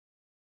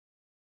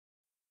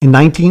In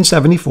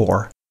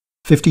 1974,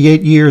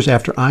 58 years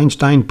after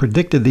Einstein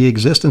predicted the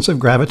existence of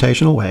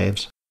gravitational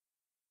waves,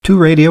 two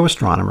radio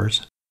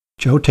astronomers,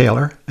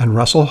 Hulse-Taylor and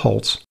Russell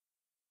Hulse,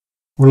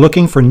 were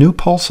looking for new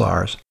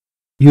pulsars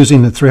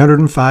using the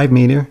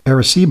 305-meter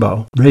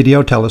Arecibo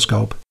radio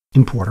telescope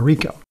in Puerto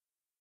Rico.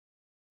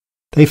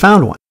 They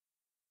found one.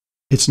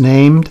 It's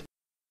named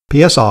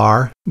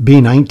PSR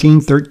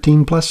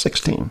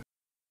B1913+16,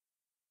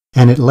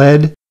 and it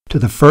led to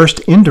the first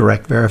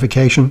indirect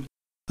verification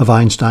of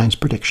Einstein's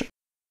prediction.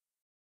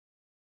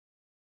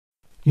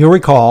 You'll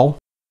recall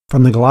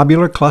from the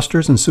globular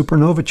clusters and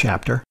supernova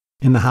chapter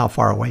in the How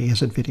Far Away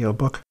Is It video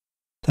book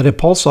that a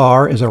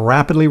pulsar is a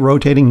rapidly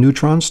rotating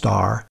neutron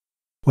star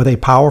with a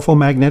powerful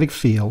magnetic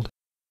field.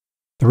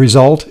 The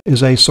result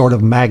is a sort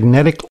of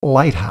magnetic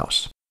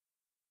lighthouse,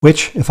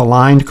 which, if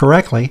aligned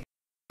correctly,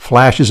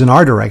 flashes in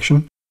our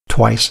direction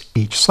twice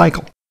each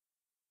cycle.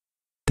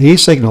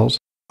 These signals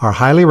are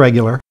highly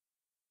regular.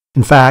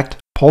 In fact,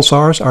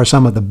 pulsars are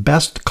some of the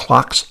best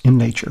clocks in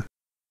nature,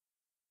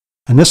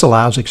 and this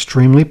allows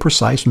extremely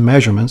precise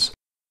measurements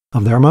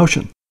of their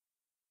motion.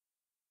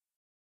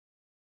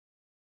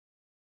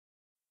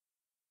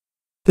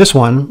 This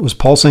one was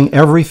pulsing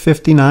every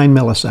 59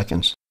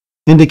 milliseconds,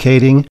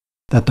 indicating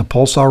that the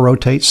pulsar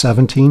rotates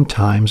 17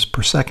 times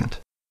per second.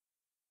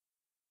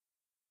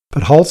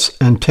 But Hulse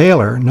and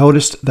Taylor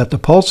noticed that the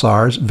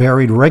pulsars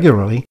varied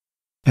regularly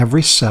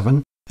every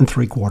 7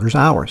 3/4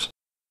 hours,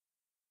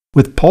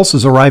 with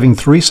pulses arriving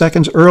 3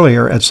 seconds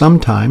earlier at some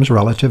times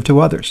relative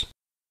to others.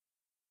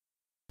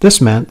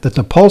 This meant that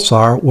the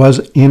pulsar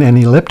was in an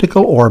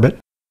elliptical orbit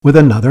with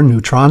another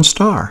neutron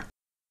star.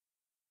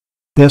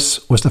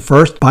 This was the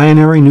first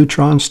binary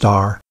neutron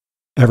star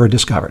ever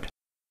discovered.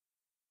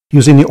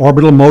 Using the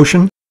orbital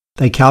motion,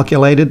 they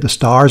calculated the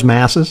star's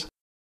masses,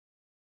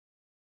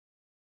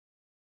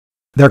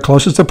 their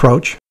closest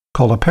approach,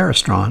 called a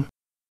peristron,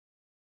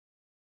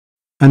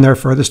 and their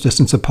furthest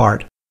distance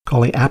apart,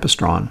 called the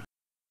apastron,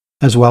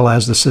 as well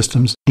as the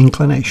system's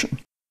inclination.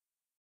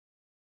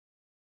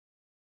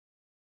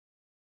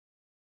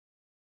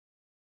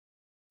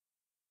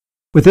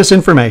 With this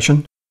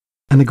information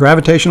and the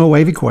gravitational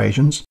wave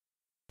equations,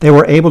 they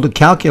were able to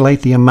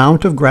calculate the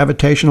amount of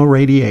gravitational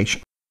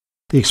radiation,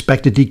 the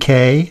expected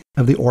decay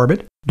of the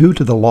orbit due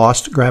to the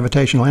lost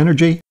gravitational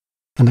energy,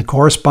 and the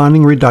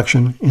corresponding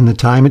reduction in the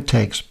time it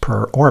takes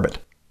per orbit.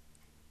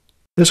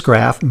 This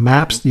graph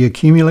maps the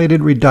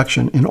accumulated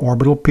reduction in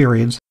orbital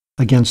periods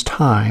against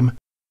time,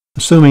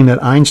 assuming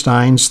that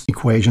Einstein's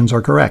equations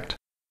are correct.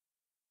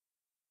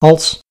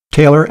 Hulse,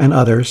 Taylor, and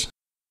others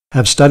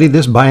have studied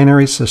this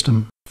binary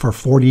system for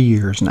 40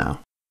 years now.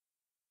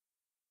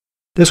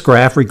 This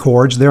graph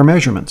records their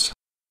measurements.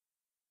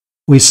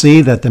 We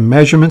see that the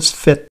measurements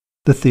fit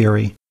the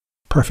theory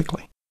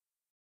perfectly.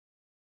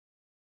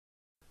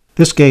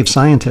 This gave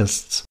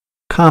scientists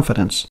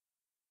confidence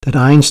that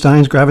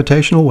Einstein's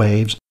gravitational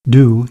waves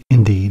do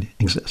indeed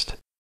exist.